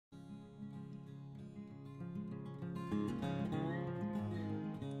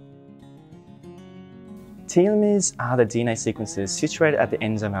Telomeres are the DNA sequences situated at the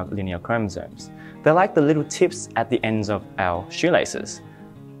ends of our linear chromosomes. They're like the little tips at the ends of our shoelaces.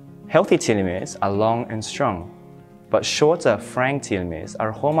 Healthy telomeres are long and strong, but shorter, fraying telomeres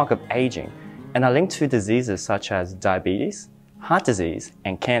are a hallmark of aging and are linked to diseases such as diabetes, heart disease,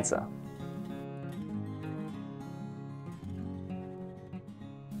 and cancer.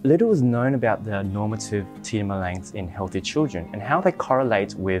 Little is known about the normative telomere lengths in healthy children and how they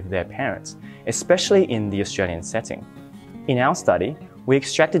correlate with their parents, especially in the Australian setting. In our study, we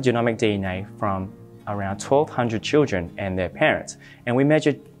extracted genomic DNA from around 1,200 children and their parents, and we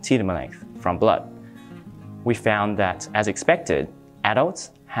measured telomere length from blood. We found that, as expected, adults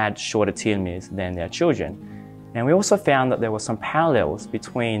had shorter telomeres than their children, and we also found that there were some parallels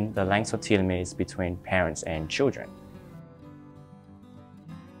between the lengths of telomeres between parents and children.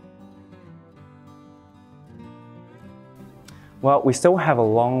 Well, we still have a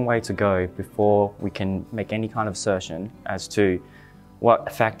long way to go before we can make any kind of assertion as to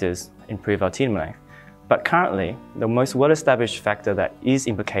what factors improve our telomere length. But currently, the most well-established factor that is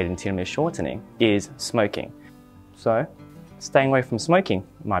implicated in telomere shortening is smoking. So, staying away from smoking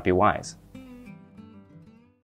might be wise.